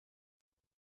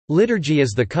Liturgy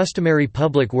is the customary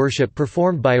public worship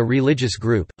performed by a religious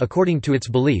group, according to its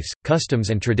beliefs, customs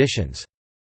and traditions.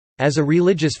 As a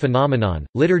religious phenomenon,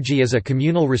 liturgy is a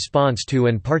communal response to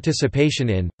and participation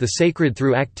in, the sacred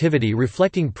through activity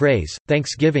reflecting praise,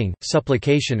 thanksgiving,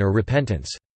 supplication or repentance.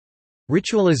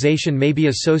 Ritualization may be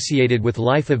associated with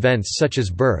life events such as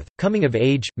birth, coming of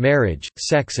age, marriage,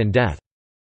 sex and death.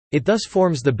 It thus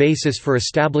forms the basis for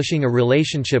establishing a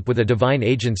relationship with a divine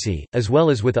agency, as well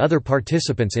as with other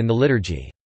participants in the liturgy.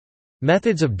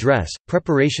 Methods of dress,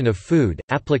 preparation of food,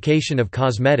 application of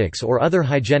cosmetics or other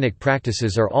hygienic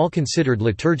practices are all considered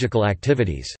liturgical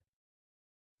activities.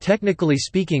 Technically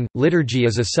speaking, liturgy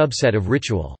is a subset of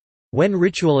ritual. When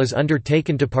ritual is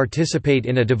undertaken to participate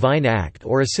in a divine act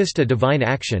or assist a divine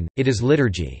action, it is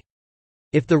liturgy.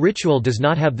 If the ritual does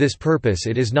not have this purpose,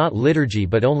 it is not liturgy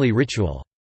but only ritual.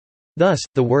 Thus,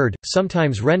 the word,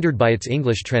 sometimes rendered by its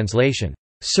English translation,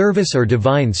 service or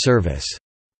divine service,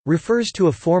 refers to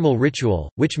a formal ritual,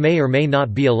 which may or may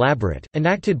not be elaborate,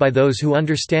 enacted by those who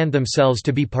understand themselves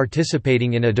to be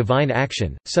participating in a divine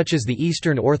action, such as the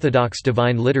Eastern Orthodox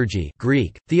Divine Liturgy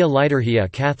Greek, Thea Liturgia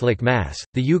Catholic Mass,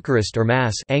 the Eucharist or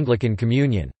Mass Anglican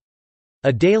Communion.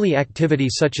 A daily activity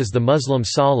such as the Muslim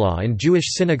Salah and Jewish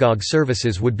synagogue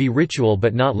services would be ritual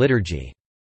but not liturgy.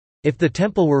 If the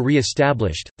temple were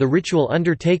re-established, the ritual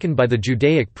undertaken by the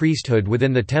Judaic priesthood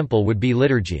within the temple would be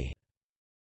liturgy.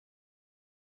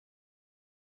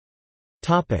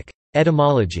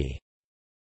 Etymology.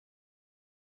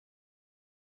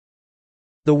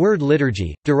 The word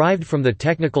liturgy, derived from the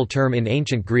technical term in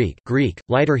ancient Greek,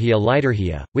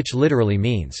 liturgia, which literally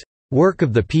means, work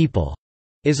of the people,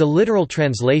 is a literal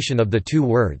translation of the two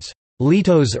words,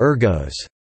 litos ergos,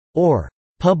 or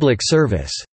public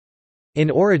service. In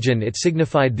origin it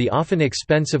signified the often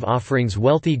expensive offerings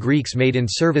wealthy Greeks made in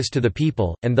service to the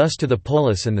people, and thus to the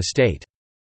polis and the state.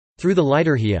 Through the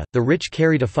liturgia, the rich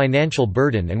carried a financial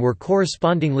burden and were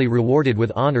correspondingly rewarded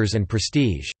with honors and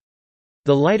prestige.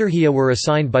 The liturgia were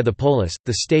assigned by the polis,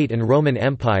 the state and Roman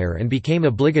Empire and became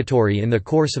obligatory in the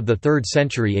course of the 3rd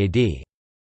century AD.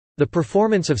 The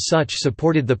performance of such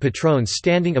supported the patrons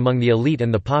standing among the elite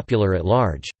and the popular at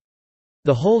large.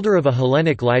 The holder of a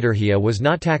Hellenic liturgia was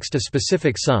not taxed a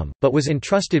specific sum, but was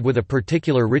entrusted with a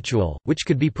particular ritual, which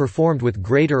could be performed with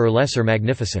greater or lesser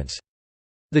magnificence.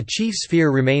 The chief sphere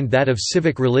remained that of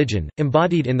civic religion,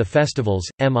 embodied in the festivals.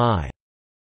 M.I.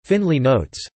 Finley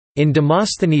notes, "In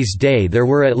Demosthenes' day there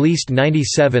were at least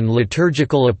 97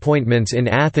 liturgical appointments in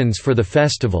Athens for the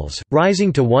festivals,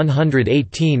 rising to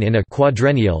 118 in a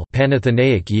quadrennial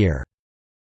Panathenaic year."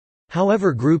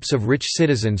 However, groups of rich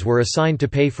citizens were assigned to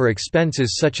pay for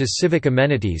expenses such as civic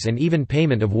amenities and even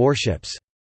payment of warships.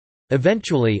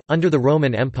 Eventually, under the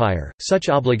Roman Empire, such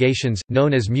obligations,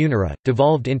 known as munera,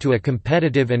 devolved into a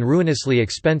competitive and ruinously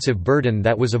expensive burden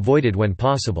that was avoided when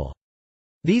possible.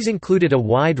 These included a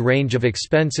wide range of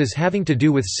expenses having to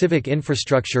do with civic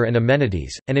infrastructure and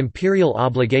amenities, and imperial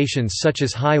obligations such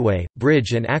as highway,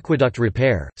 bridge and aqueduct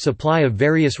repair, supply of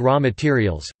various raw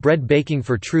materials, bread baking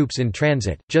for troops in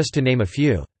transit, just to name a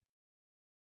few.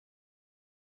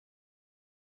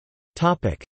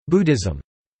 Buddhism.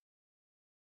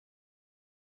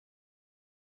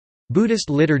 Buddhist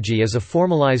liturgy is a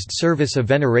formalized service of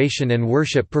veneration and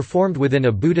worship performed within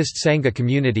a Buddhist Sangha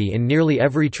community in nearly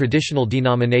every traditional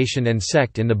denomination and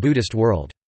sect in the Buddhist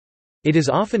world. It is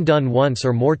often done once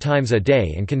or more times a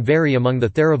day and can vary among the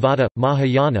Theravada,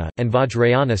 Mahayana, and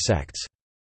Vajrayana sects.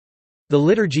 The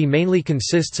liturgy mainly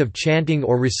consists of chanting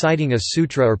or reciting a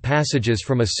sutra or passages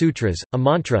from a sutras, a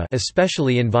mantra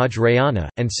especially in Vajrayana,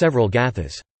 and several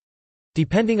gathas.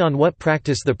 Depending on what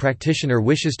practice the practitioner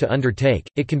wishes to undertake,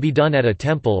 it can be done at a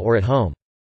temple or at home.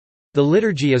 The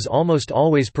liturgy is almost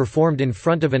always performed in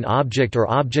front of an object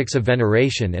or objects of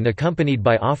veneration and accompanied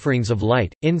by offerings of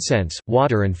light, incense,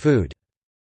 water and food.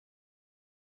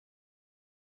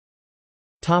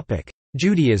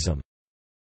 Judaism.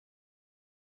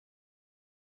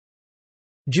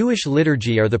 Jewish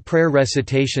liturgy are the prayer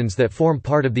recitations that form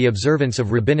part of the observance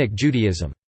of Rabbinic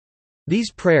Judaism.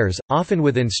 These prayers, often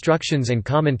with instructions and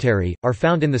commentary, are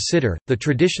found in the Siddur, the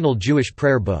traditional Jewish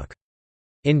prayer book.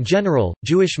 In general,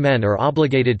 Jewish men are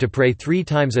obligated to pray 3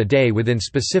 times a day within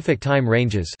specific time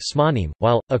ranges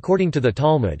while, according to the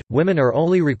Talmud, women are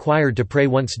only required to pray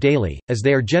once daily, as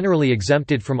they are generally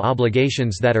exempted from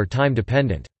obligations that are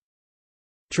time-dependent.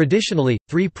 Traditionally,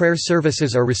 3 prayer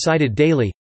services are recited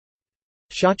daily: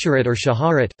 Shacharit or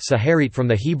Shaharit, Saharit from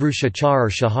the Hebrew Shachar or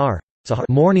Shahar,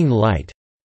 morning light;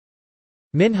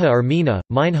 Minha or Mina,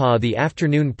 Minha, the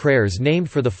afternoon prayers named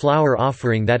for the flower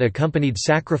offering that accompanied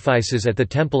sacrifices at the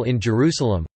temple in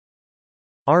Jerusalem;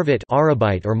 Arvit,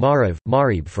 Arabite or Mariv,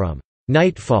 Marib from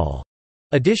nightfall.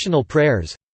 Additional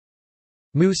prayers,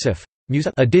 musaf,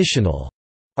 additional,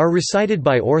 are recited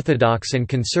by Orthodox and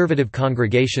conservative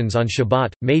congregations on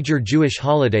Shabbat, major Jewish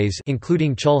holidays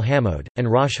including Chol Hamoed, and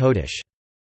Rosh Chodesh.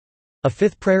 A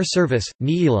fifth prayer service,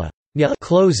 Ne'ilah,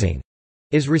 closing,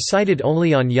 is recited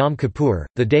only on Yom Kippur,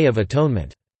 the Day of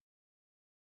Atonement.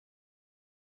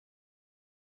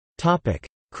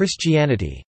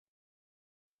 Christianity.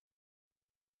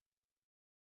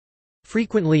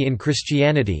 Frequently in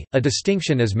Christianity, a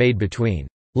distinction is made between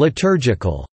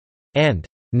liturgical and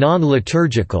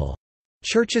non-liturgical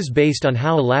churches based on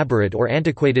how elaborate or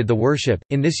antiquated the worship.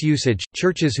 In this usage,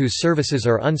 churches whose services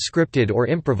are unscripted or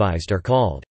improvised are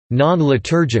called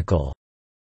non-liturgical.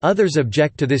 Others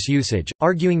object to this usage,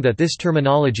 arguing that this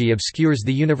terminology obscures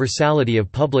the universality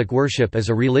of public worship as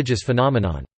a religious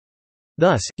phenomenon.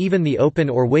 Thus, even the open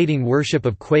or waiting worship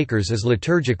of Quakers is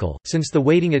liturgical, since the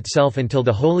waiting itself until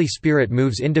the Holy Spirit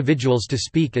moves individuals to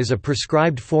speak is a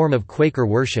prescribed form of Quaker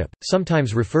worship,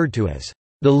 sometimes referred to as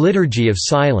the liturgy of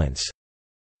silence.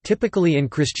 Typically in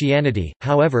Christianity,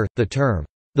 however, the term,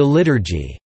 the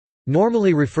liturgy,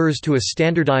 normally refers to a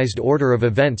standardized order of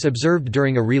events observed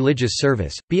during a religious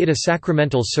service, be it a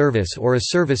sacramental service or a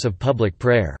service of public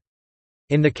prayer.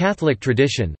 In the Catholic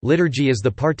tradition, liturgy is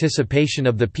the participation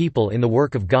of the people in the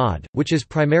work of God, which is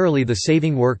primarily the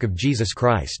saving work of Jesus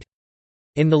Christ.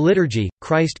 In the liturgy,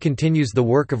 Christ continues the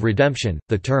work of redemption.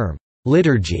 The term,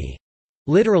 liturgy,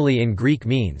 literally in Greek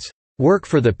means, work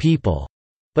for the people,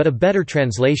 but a better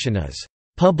translation is,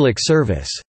 public service,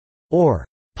 or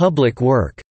public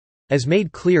work, as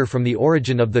made clear from the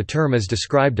origin of the term as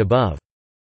described above.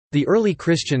 The early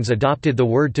Christians adopted the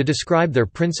word to describe their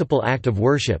principal act of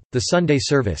worship, the Sunday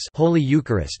service, Holy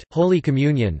Eucharist, Holy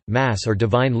Communion, Mass or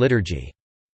Divine Liturgy.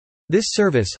 This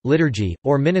service, liturgy,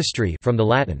 or ministry from the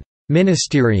Latin,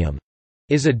 ministerium,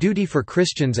 is a duty for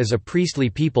Christians as a priestly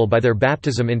people by their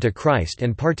baptism into Christ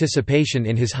and participation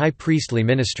in his high priestly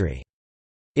ministry.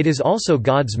 It is also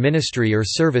God's ministry or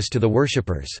service to the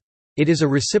worshippers. It is a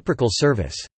reciprocal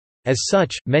service. As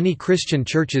such, many Christian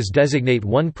churches designate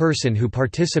one person who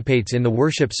participates in the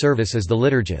worship service as the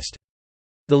liturgist.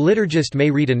 The liturgist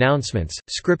may read announcements,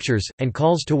 scriptures, and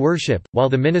calls to worship, while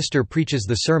the minister preaches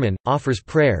the sermon, offers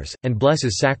prayers, and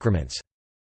blesses sacraments.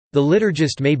 The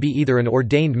liturgist may be either an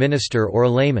ordained minister or a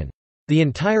layman. The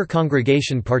entire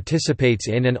congregation participates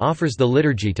in and offers the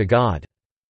liturgy to God.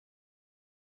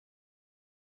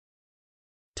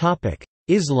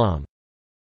 Islam.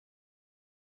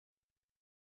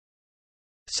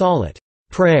 Salat,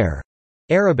 prayer,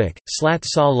 Arabic, slat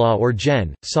salah or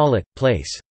jen, salat,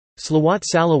 place.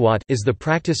 Salawat is the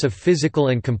practice of physical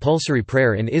and compulsory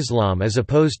prayer in Islam as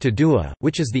opposed to dua,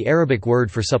 which is the Arabic word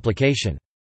for supplication.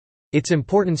 Its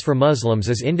importance for Muslims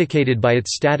is indicated by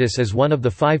its status as one of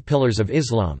the 5 pillars of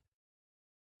Islam.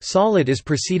 Salat is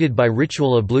preceded by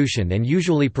ritual ablution and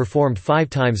usually performed 5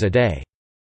 times a day.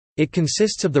 It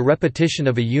consists of the repetition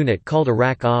of a unit called a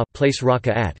rak'ah, place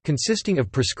raka'at, consisting of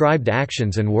prescribed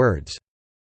actions and words.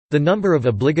 The number of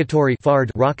obligatory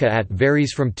fard raka'at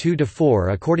varies from 2 to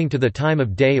 4 according to the time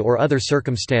of day or other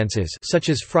circumstances, such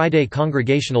as Friday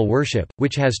congregational worship,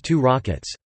 which has 2 rakats.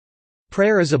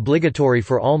 Prayer is obligatory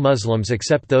for all Muslims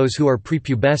except those who are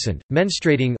prepubescent,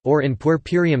 menstruating, or in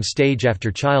puerperium stage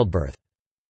after childbirth.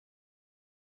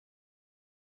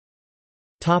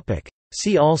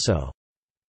 See also: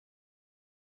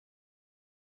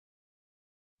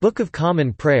 Book of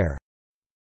Common Prayer,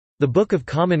 The Book of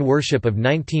Common Worship of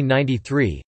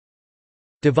 1993,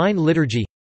 Divine Liturgy,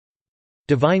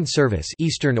 Divine Service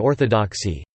Eastern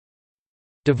Orthodoxy,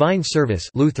 Divine Service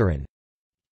Lutheran,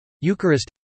 Eucharist,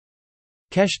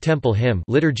 Kesh Temple Hymn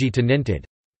Liturgy to Nintid,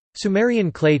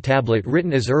 Sumerian clay tablet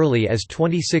written as early as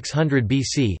 2600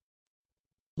 BC,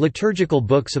 Liturgical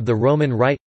books of the Roman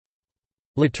Rite,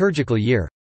 Liturgical year,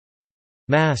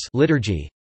 Mass liturgy,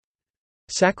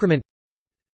 Sacrament,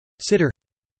 Siddur.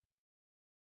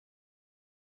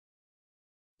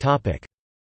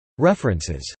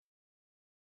 References.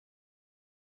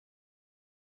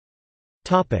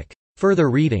 Further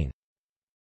reading.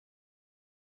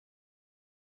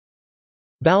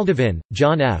 Baldovin,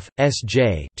 John F.,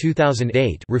 S.J.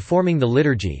 2008, Reforming the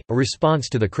Liturgy, A Response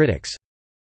to the Critics.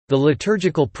 The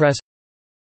Liturgical Press.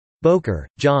 Boker,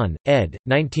 John, ed.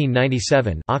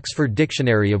 1997, Oxford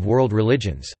Dictionary of World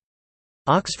Religions.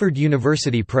 Oxford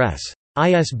University Press.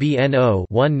 ISBN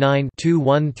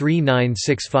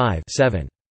 0-19-213965-7.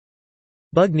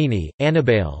 Bugnini,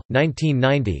 Annabelle,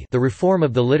 1990, The Reform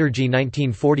of the Liturgy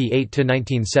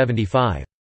 1948–1975.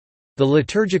 The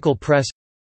Liturgical Press.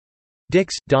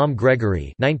 Dix, Dom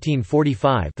Gregory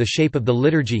 1945, The Shape of the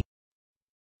Liturgy.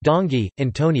 Donghi,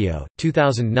 Antonio,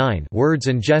 2009 Words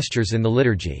and Gestures in the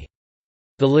Liturgy.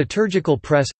 The Liturgical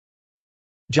Press.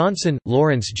 Johnson,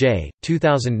 Lawrence J.,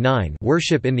 2009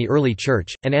 Worship in the Early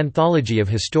Church, an Anthology of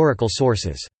Historical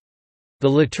Sources. The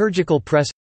Liturgical Press.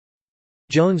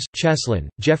 Jones, Cheslin,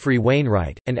 Geoffrey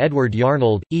Wainwright, and Edward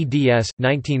Yarnold, eds.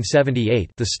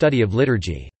 1978 The Study of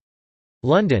Liturgy.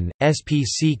 London,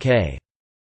 SPCK.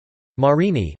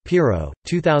 Marini, Piero,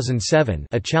 2007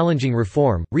 A Challenging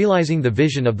Reform, Realising the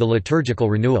Vision of the Liturgical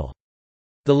Renewal.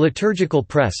 The Liturgical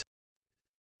Press.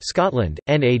 Scotland,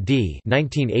 NAD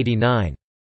 1989.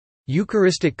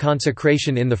 Eucharistic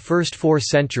Consecration in the First 4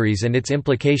 Centuries and Its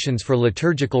Implications for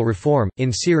Liturgical Reform,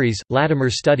 in series, Latimer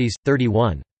Studies,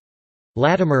 31.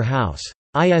 Latimer House.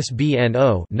 ISBN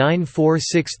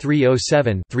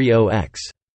 0-946307-30-X.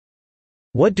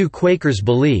 What Do Quakers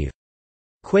Believe?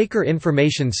 Quaker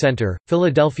Information Center,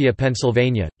 Philadelphia,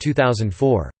 Pennsylvania,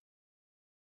 2004.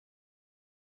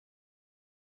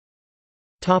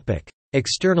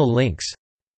 External links.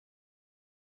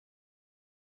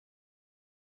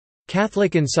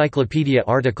 Catholic Encyclopedia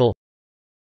Article,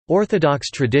 Orthodox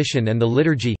Tradition and the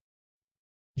Liturgy,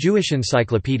 Jewish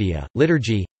Encyclopedia,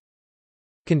 Liturgy,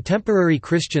 Contemporary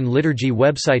Christian Liturgy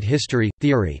website. History,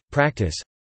 Theory, Practice,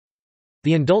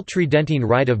 The Indultridentine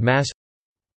Rite of Mass,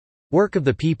 Work of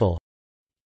the People,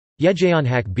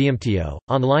 Yejeonhak BMTO,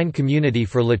 online community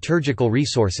for liturgical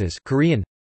resources, Korean,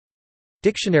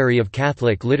 Dictionary of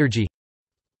Catholic Liturgy,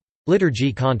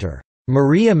 Liturgy Konter,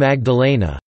 Maria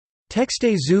Magdalena,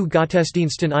 Texte zu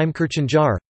Gottesdiensten im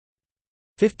Kirchenjahr,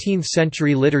 15th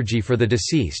Century Liturgy for the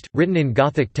Deceased, written in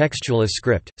Gothic textualist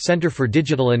script, Center for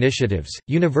Digital Initiatives,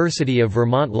 University of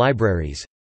Vermont Libraries,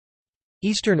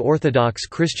 Eastern Orthodox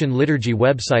Christian Liturgy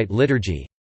website. Liturgy,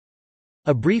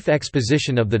 a brief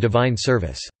exposition of the Divine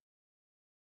Service.